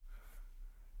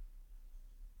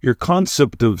Your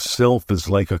concept of self is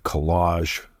like a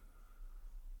collage.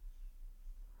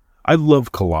 I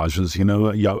love collages,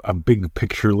 a big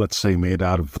picture, let's say, made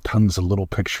out of tons of little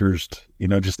pictures,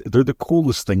 they're the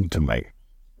coolest thing to me.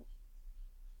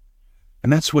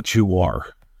 And that's what you are.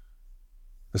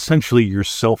 Essentially, your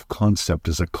self-concept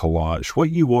is a collage. What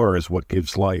you are is what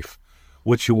gives life.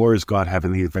 What you are is God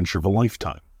having the adventure of a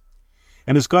lifetime.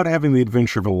 And as God having the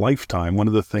adventure of a lifetime, one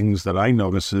of the things that I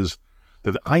notice is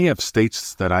that I have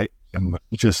states that I am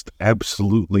just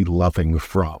absolutely loving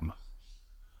from.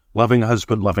 Loving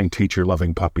husband, loving teacher,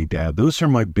 loving puppy dad. Those are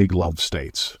my big love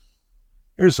states.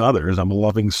 There's others. I'm a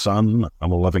loving son.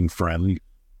 I'm a loving friend.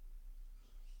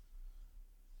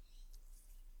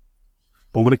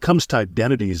 But when it comes to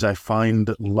identities, I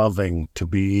find loving to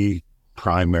be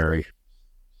primary.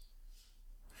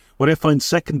 What I find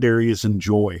secondary is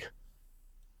enjoy.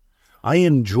 I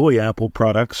enjoy Apple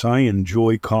products. I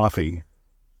enjoy coffee.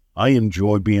 I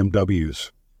enjoy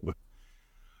BMWs.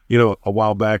 A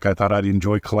while back, I thought I'd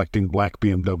enjoy collecting black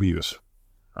BMWs,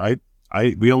 right?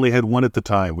 We only had one at the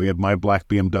time. We had my black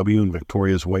BMW and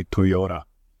Victoria's white Toyota.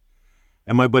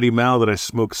 And my buddy Mal that I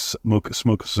smoke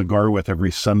a cigar with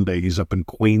every Sunday, he's up in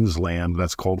Queensland.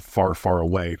 That's called Far, Far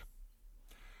Away.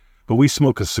 But we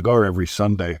smoke a cigar every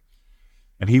Sunday.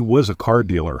 And he was a car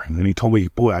dealer. And he told me,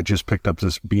 boy, I just picked up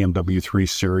this BMW 3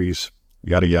 Series,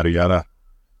 yada, yada, yada.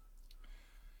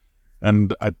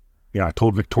 And I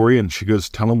told Victoria, and she goes,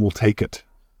 tell him we'll take it.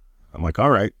 I'm like,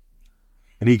 all right.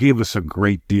 And he gave us a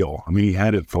great deal. I mean, he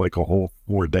had it for like a whole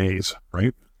 4 days,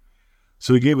 right?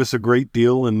 So he gave us a great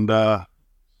deal, and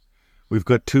we've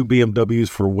got 2 BMWs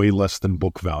for way less than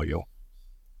book value.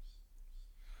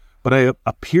 But I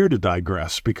appear to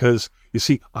digress because, you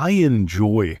see, I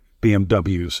enjoy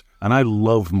BMWs, and I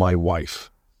love my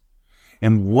wife.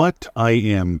 And what I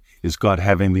am is God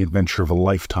having the adventure of a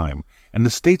lifetime. And the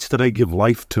states that I give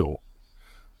life to,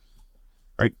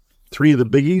 right? 3 of the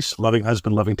biggies: loving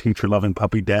husband, loving teacher, loving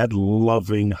puppy dad,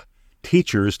 loving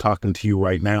teachers talking to you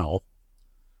right now.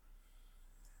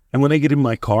 And when I get in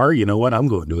my car, you know what? I'm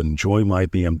going to enjoy my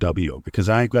BMW because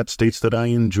I've got states that I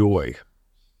enjoy.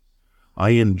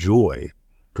 I enjoy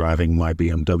driving my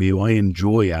BMW. I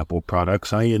enjoy Apple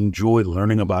products. I enjoy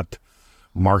learning about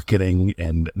marketing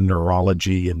and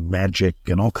neurology and magic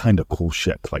and all kind of cool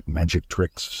shit, like magic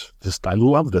tricks. I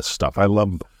love this stuff. I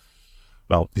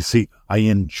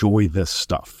enjoy this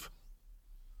stuff.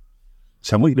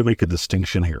 So I want you to make a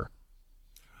distinction here.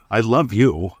 I love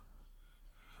you.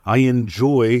 I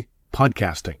enjoy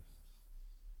podcasting.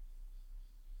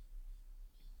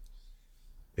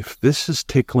 If this is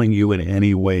tickling you in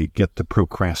any way, get the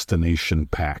procrastination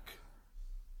pack.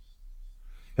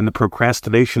 In the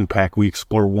procrastination pack, we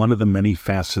explore one of the many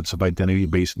facets of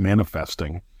identity-based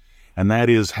manifesting, and that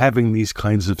is having these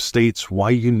kinds of states, why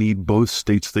you need both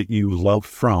states that you love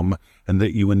from and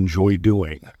that you enjoy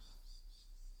doing.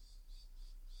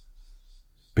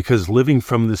 Because living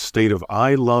from this state of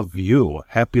I love you,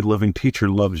 happy living teacher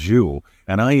loves you,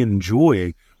 and I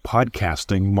enjoy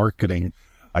podcasting, marketing,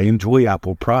 I enjoy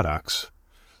Apple products,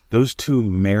 those two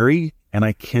marry, and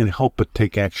I can't help but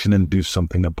take action and do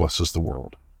something that blesses the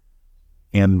world.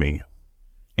 And me,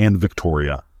 and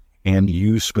Victoria, and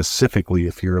you specifically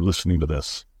if you're listening to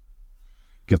this.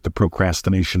 Get the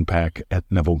procrastination pack at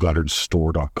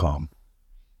NevilleGoddardStore.com.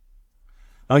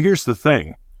 Now here's the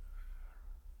thing.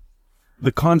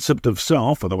 The concept of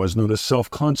self, otherwise known as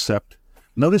self-concept,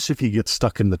 notice if you get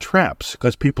stuck in the traps,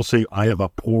 because people say, I have a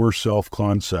poor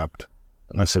self-concept.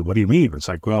 And I say, what do you mean? It's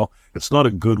like, well, it's not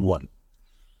a good one.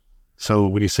 So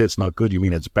when you say it's not good, you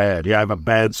mean it's bad. Yeah, I have a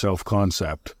bad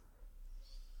self-concept.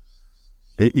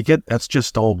 That's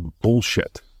just all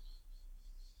bullshit.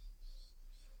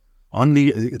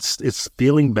 It's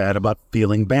feeling bad about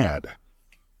feeling bad.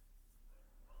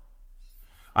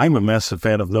 I'm a massive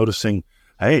fan of noticing,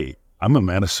 hey, I'm a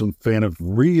massive fan of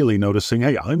really noticing,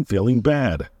 hey, I'm feeling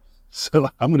bad. So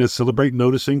I'm going to celebrate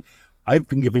noticing I've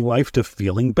been giving life to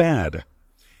feeling bad.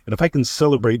 And if I can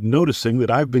celebrate noticing that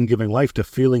I've been giving life to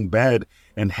feeling bad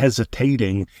and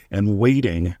hesitating and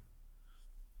waiting,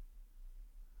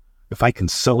 if I can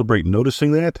celebrate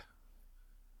noticing that,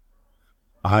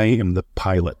 I am the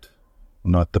pilot,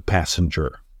 not the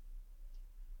passenger.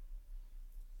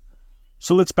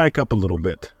 So let's back up a little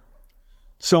bit.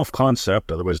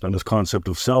 Self-concept, otherwise known as concept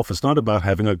of self, is not about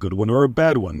having a good one or a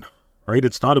bad one, right?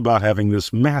 It's not about having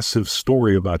this massive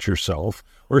story about yourself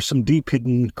or some deep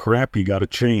hidden crap you got to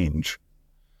change.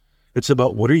 It's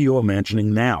about what are you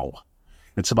imagining now?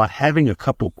 It's about having a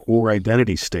couple core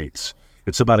identity states.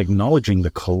 It's about acknowledging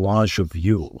the collage of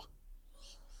you.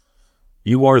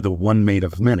 You are the one made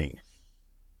of many.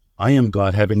 I am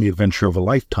God having the adventure of a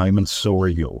lifetime, and so are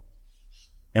you.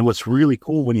 And what's really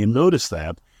cool when you notice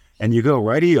that, and you go,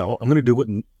 righty-o, I'm going to do what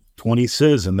 20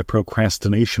 says in the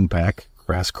procrastination pack,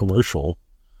 crass commercial.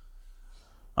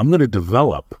 I'm going to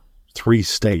develop 3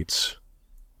 states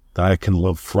that I can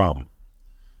live from.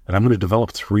 And I'm going to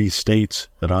develop 3 states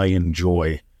that I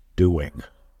enjoy doing.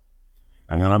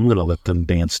 And then I'm going to let them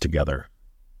dance together.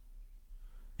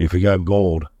 If you got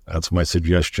gold, that's my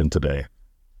suggestion today.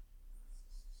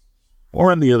 Or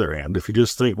on the other hand, if you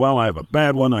just think, well, I have a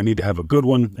bad one, I need to have a good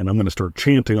one, and I'm going to start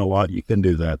chanting a lot, you can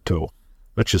do that too.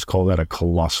 Let's just call that a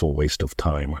colossal waste of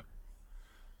time.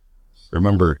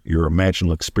 Remember, your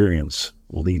imaginal experience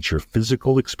leads your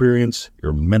physical experience,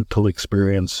 your mental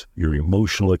experience, your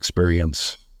emotional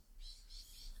experience.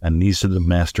 And these are the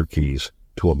master keys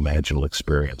to imaginal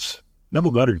experience.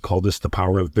 Neville Goddard called this the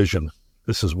power of vision.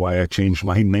 This is why I changed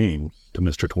my name to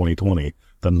Mr. 2020,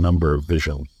 the number of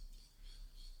vision.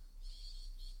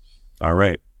 All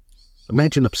right.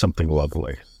 Imagine up something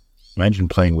lovely. Imagine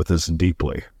playing with this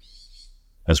deeply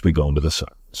as we go into the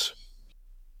silence.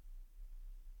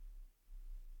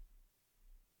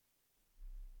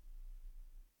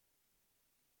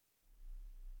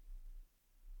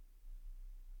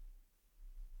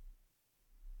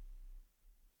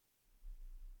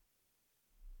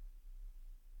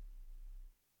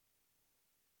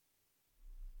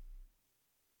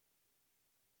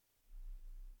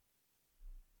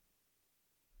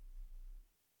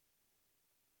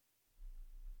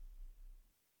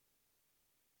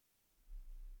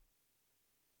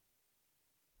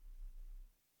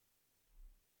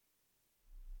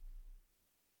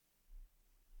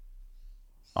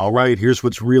 All right, here's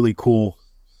what's really cool.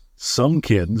 Some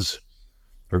kids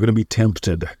are going to be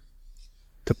tempted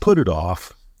to put it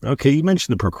off. Okay, you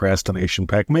mentioned the procrastination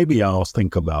pack. Maybe I'll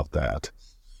think about that.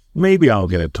 Maybe I'll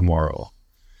get it tomorrow.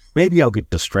 Maybe I'll get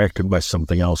distracted by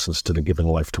something else instead of giving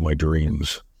life to my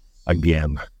dreams.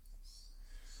 Again.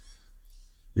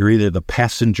 You're either the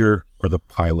passenger or the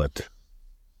pilot.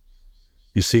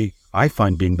 You see, I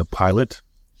find being the pilot,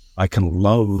 I can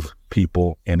love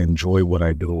people and enjoy what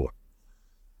I do.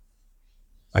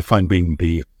 I find being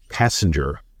the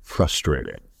passenger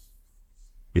frustrating.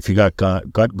 If you got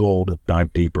gold,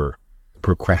 dive deeper.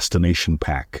 Procrastination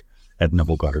pack at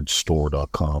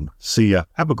NevilleGoddardStore.com. See ya.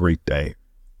 Have a great day.